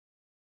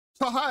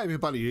So hi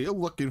everybody, you're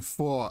looking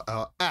for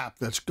an app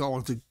that's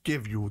going to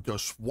give you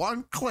just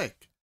one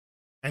click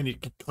and you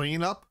can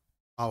clean up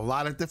a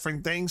lot of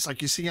different things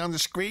like you see on the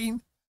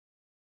screen.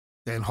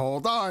 Then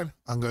hold on,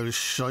 I'm going to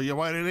show you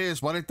what it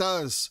is, what it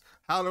does,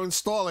 how to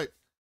install it.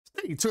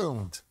 Stay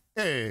tuned.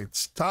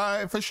 It's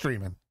time for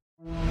streaming.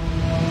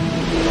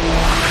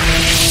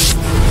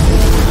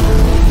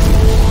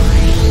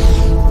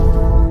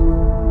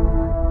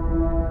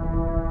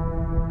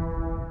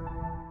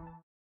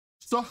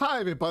 So hi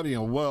everybody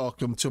and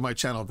welcome to my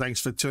channel.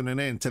 Thanks for tuning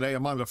in. Today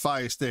I'm on the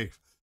Firestick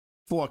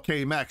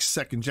 4K Max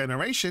 2nd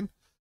generation.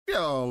 If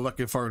you're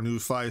looking for a new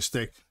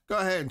Firestick, go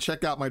ahead and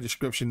check out my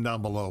description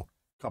down below.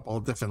 A couple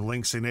of different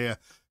links in there, a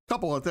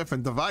couple of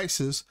different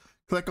devices.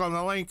 Click on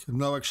the link,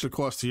 no extra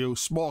cost to you.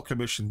 Small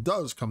commission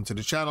does come to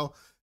the channel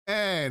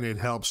and it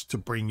helps to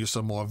bring you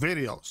some more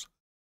videos.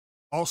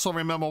 Also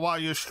remember, while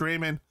you're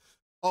streaming,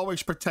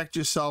 always protect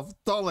yourself.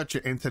 Don't let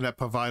your internet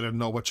provider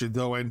know what you're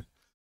doing.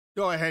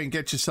 Go ahead and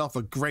get yourself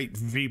a great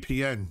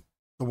VPN.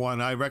 The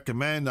one I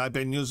recommend, I've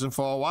been using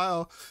for a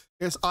while,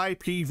 is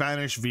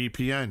IPVanish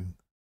VPN.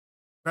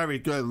 Very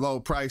good,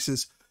 low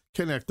prices,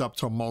 connect up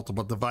to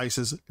multiple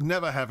devices,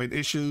 never have an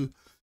issue,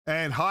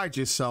 and hide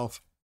yourself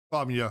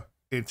from your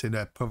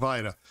internet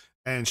provider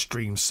and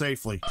stream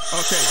safely.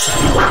 Okay,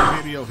 back to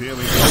the video, here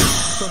we go.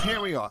 So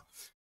here we are.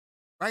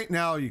 Right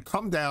now, you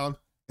come down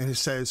and it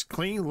says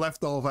clean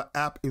leftover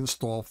app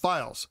install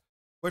files,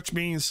 which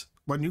means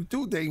when you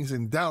do things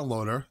in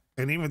Downloader,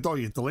 and even though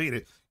you delete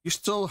it, you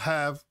still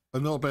have a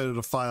little bit of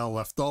the file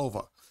left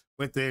over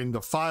within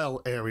the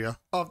file area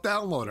of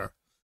Downloader.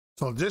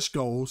 So this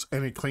goes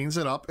and it cleans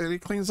it up, and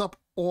it cleans up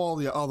all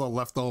the other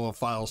leftover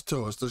files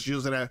too. Let's just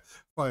use it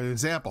for an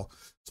example.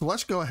 So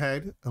let's go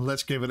ahead and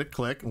let's give it a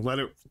click and let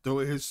it do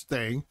its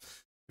thing.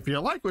 If you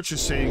like what you're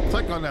seeing,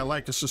 click on that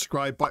like and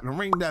subscribe button and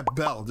ring that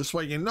bell. This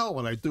way you know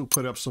when I do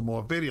put up some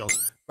more videos.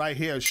 Right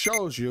here it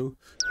shows you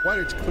what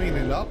it's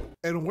cleaning up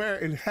and where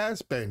it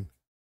has been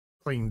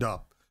cleaned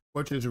up,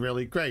 which is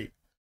really great.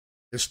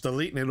 It's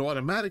deleting it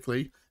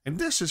automatically, and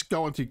this is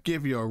going to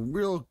give you a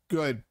real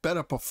good,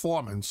 better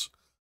performance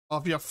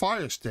of your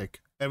Firestick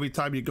every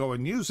time you go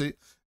and use it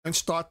and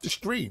start the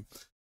stream.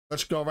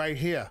 Let's go right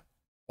here.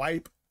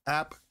 Wipe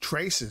app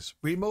traces.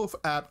 Remove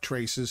app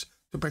traces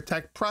to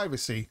protect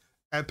privacy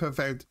and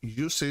prevent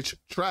usage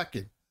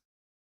tracking.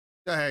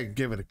 Go ahead and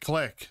give it a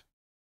click.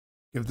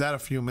 Give that a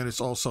few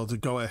minutes also to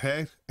go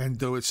ahead and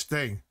do its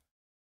thing.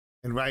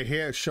 And right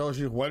here it shows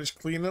you what it's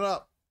cleaning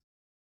up,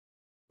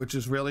 which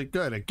is really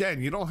good.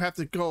 Again, you don't have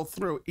to go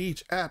through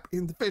each app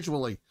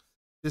individually.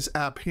 This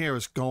app here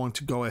is going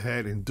to go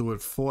ahead and do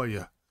it for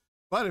you.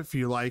 But if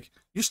you like,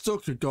 you still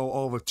could go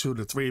over to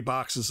the three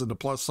boxes in the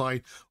plus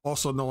sign,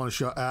 also known as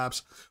your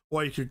apps,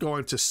 or you could go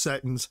into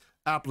settings,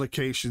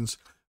 applications,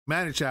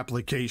 manage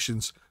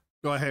applications.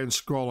 Go ahead and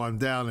scroll on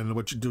down, and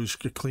what you do is you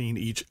can clean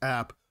each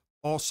app.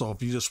 Also,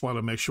 if you just want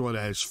to make sure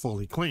that it's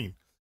fully clean.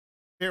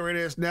 Here it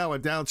is now. We're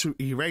down to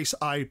erase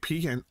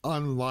IP and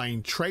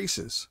online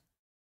traces.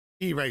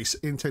 Erase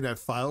internet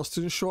files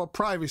to ensure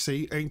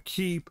privacy and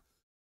keep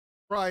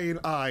prying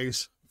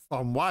eyes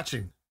from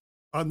watching.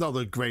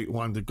 Another great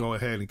one to go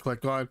ahead and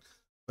click on.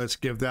 Let's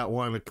give that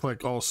one a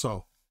click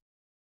also.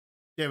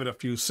 Give it a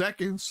few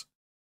seconds.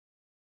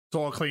 It's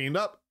all cleaned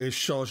up. It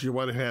shows you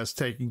what it has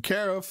taken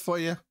care of for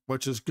you,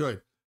 which is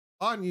good.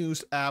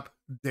 Unused app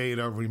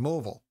data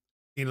removal.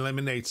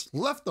 Eliminates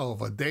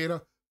leftover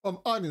data from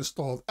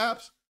uninstalled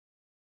apps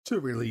to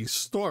release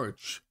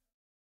storage.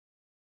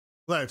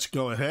 Let's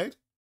go ahead.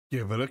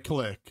 Give it a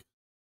click.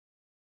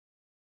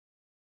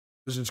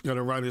 This is going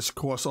to run its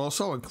course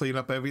also and clean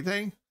up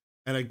everything.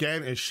 And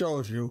again, it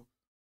shows you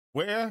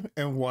where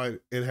and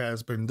what it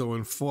has been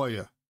doing for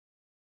you.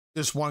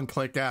 This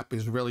one-click app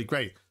is really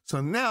great.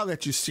 So now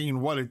that you've seen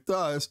what it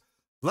does,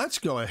 let's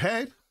go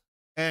ahead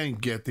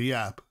and get the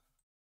app.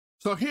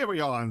 So here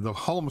we are on the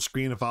home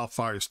screen of our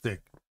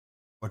Firestick.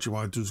 What you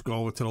want to do is go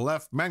over to the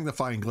left,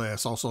 magnifying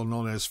glass, also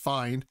known as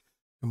find.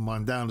 Come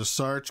on down to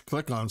search,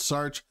 click on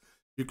search.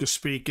 You can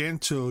speak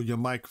into your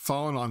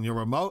microphone on your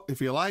remote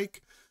if you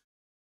like,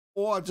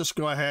 or just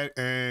go ahead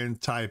and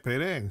type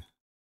it in.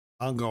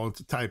 I'm going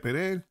to type it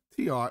in,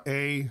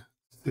 TRACE,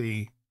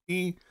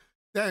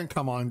 then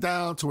come on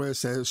down to where it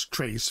says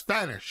Trace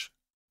Vanish.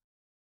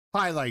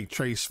 Highlight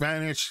Trace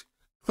Vanish,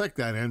 click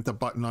that enter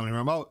button on the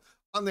remote.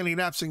 Underneath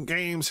apps and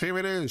games, here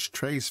it is,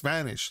 Trace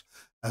Vanish.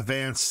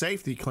 Advanced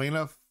safety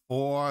cleaner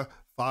for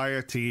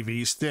Fire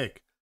TV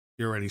Stick.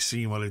 You already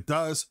seen what it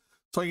does,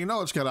 so you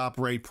know it's going to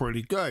operate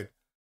pretty good.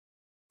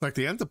 Click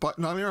the enter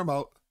button on your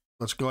remote.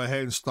 Let's go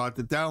ahead and start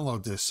to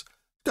download this.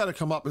 It's got to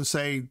come up and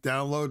say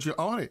download you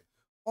on it.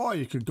 Or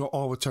you can go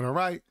over to the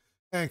right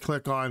and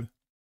click on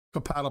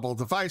compatible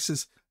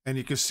devices, and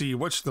you can see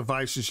which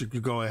devices you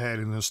can go ahead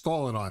and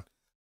install it on.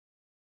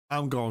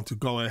 I'm going to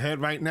go ahead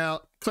right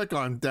now, click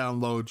on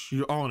download,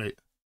 you own it.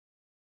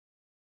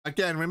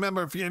 Again,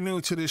 remember, if you're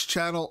new to this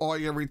channel or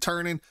you're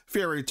returning, if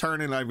you're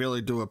returning, I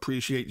really do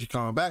appreciate you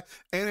coming back.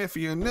 And if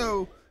you're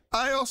new,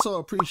 I also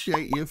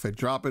appreciate you for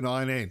dropping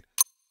on in.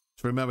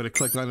 So remember to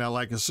click on that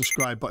like and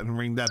subscribe button and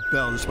ring that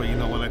bell. This way you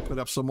know when I put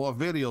up some more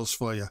videos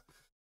for you.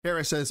 Here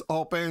it says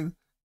open.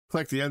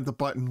 Click the enter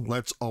button.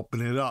 Let's open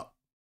it up.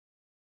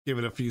 Give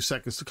it a few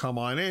seconds to come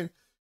on in.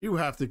 You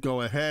have to go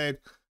ahead,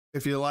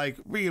 if you like,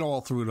 read all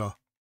through the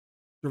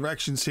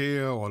directions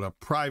here or the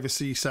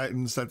privacy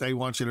settings that they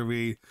want you to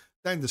read.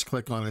 Then just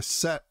click on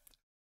accept.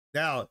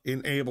 Now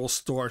enable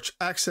storage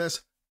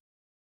access.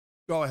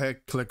 Go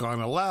ahead, click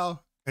on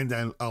allow, and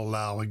then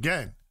allow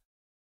again.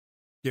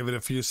 Give it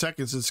a few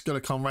seconds. It's going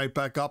to come right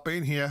back up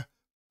in here.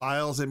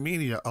 Files and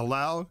media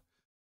allowed.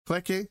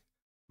 Click it.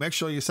 Make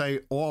sure you say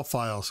all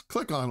files.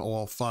 Click on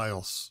all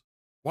files.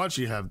 Once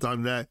you have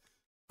done that,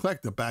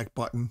 click the back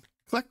button.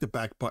 Click the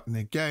back button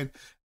again.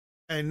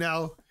 And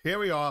now here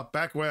we are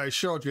back where I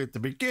showed you at the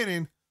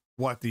beginning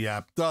what the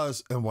app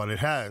does and what it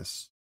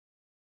has.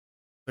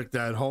 Click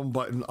that home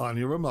button on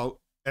your remote.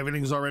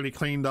 Everything's already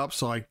cleaned up,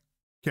 so I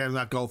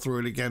cannot go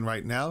through it again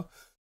right now.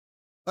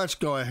 Let's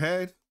go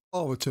ahead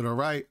over to the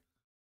right.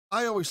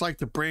 I always like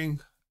to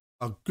bring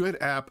a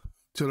good app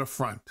to the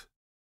front.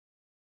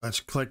 Let's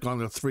click on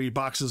the three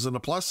boxes and the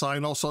plus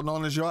sign, also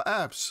known as your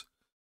apps.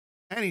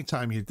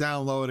 Anytime you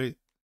download it,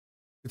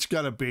 it's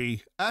going to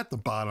be at the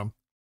bottom.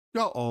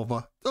 Go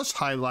over, just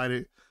highlight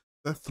it,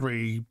 the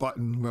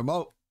 3-button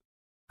remote.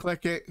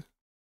 Click it,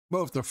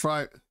 move to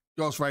front,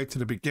 goes right to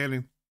the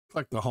beginning.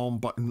 Click the home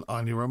button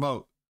on your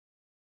remote.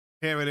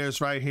 Here it is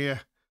right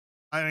here.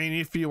 I mean,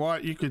 if you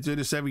want, you could do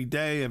this every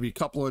day, every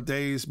couple of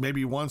days,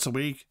 maybe once a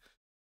week.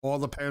 All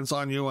depends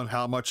on you and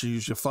how much you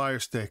use your Fire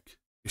Stick.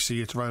 You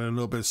see it's running a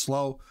little bit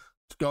slow.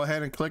 Just go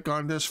ahead and click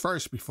on this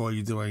first before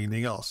you do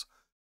anything else.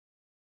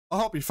 I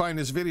hope you find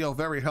this video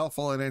very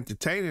helpful and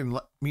entertaining.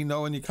 Let me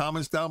know in your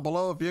comments down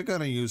below if you're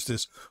going to use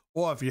this.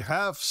 Or if you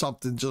have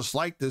something just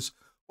like this,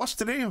 what's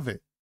the name of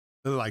it?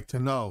 I'd like to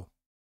know.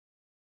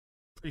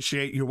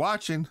 Appreciate you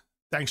watching.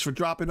 Thanks for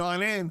dropping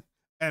on in.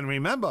 And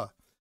remember,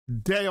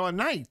 day or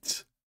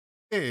night,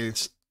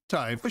 it's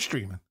time for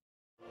streaming.